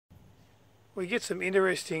We get some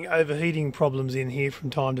interesting overheating problems in here from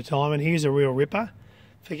time to time, and here's a real ripper.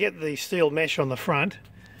 Forget the steel mesh on the front,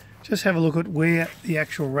 just have a look at where the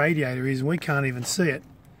actual radiator is, and we can't even see it.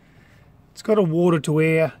 It's got a water to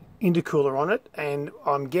air intercooler on it, and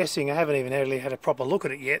I'm guessing, I haven't even really had a proper look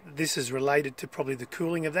at it yet, this is related to probably the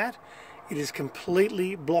cooling of that. It is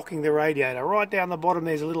completely blocking the radiator. Right down the bottom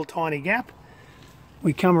there's a little tiny gap.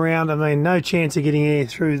 We come around, I mean, no chance of getting air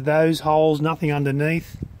through those holes, nothing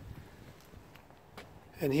underneath.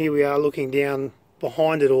 And here we are looking down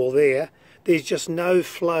behind it all there. There's just no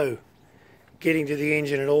flow getting to the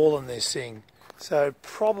engine at all in this thing. So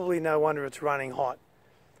probably no wonder it's running hot.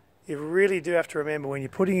 You really do have to remember when you're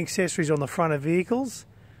putting accessories on the front of vehicles,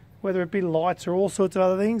 whether it be lights or all sorts of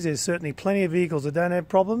other things, there's certainly plenty of vehicles that don't have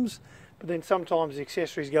problems, but then sometimes the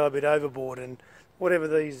accessories go a bit overboard, and whatever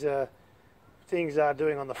these things are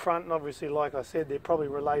doing on the front, and obviously like I said, they're probably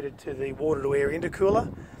related to the water to air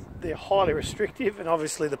intercooler. They're highly restrictive, and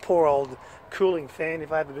obviously the poor old cooling fan,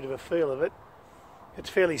 if I have a bit of a feel of it,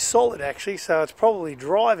 it's fairly solid actually, so it's probably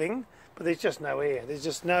driving, but there's just no air. There's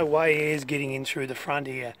just no way air's getting in through the front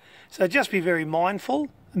here. So just be very mindful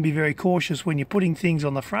and be very cautious when you're putting things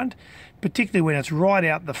on the front, particularly when it's right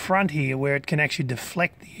out the front here where it can actually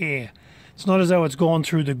deflect the air. It's not as though it's gone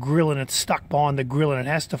through the grill and it's stuck behind the grill and it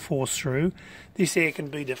has to force through. This air can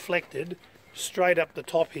be deflected straight up the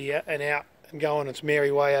top here and out and go on its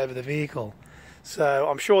merry way over the vehicle. So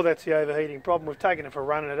I'm sure that's the overheating problem. We've taken it for a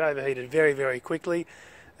run and it overheated very, very quickly,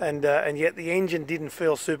 and yet the engine didn't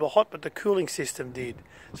feel super hot, but the cooling system did.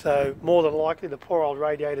 So more than likely the poor old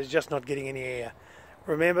radiator is just not getting any air.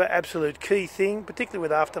 Remember, absolute key thing, particularly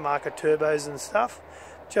with aftermarket turbos and stuff,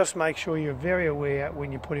 just make sure you're very aware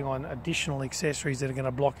when you're putting on additional accessories that are going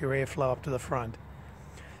to block your airflow up to the front.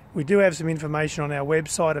 We do have some information on our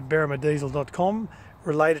website at berrimadiesel.com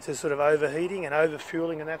related to sort of overheating and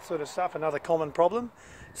overfueling and that sort of stuff, another common problem.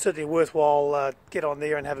 Certainly worthwhile get on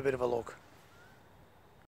there and have a bit of a look.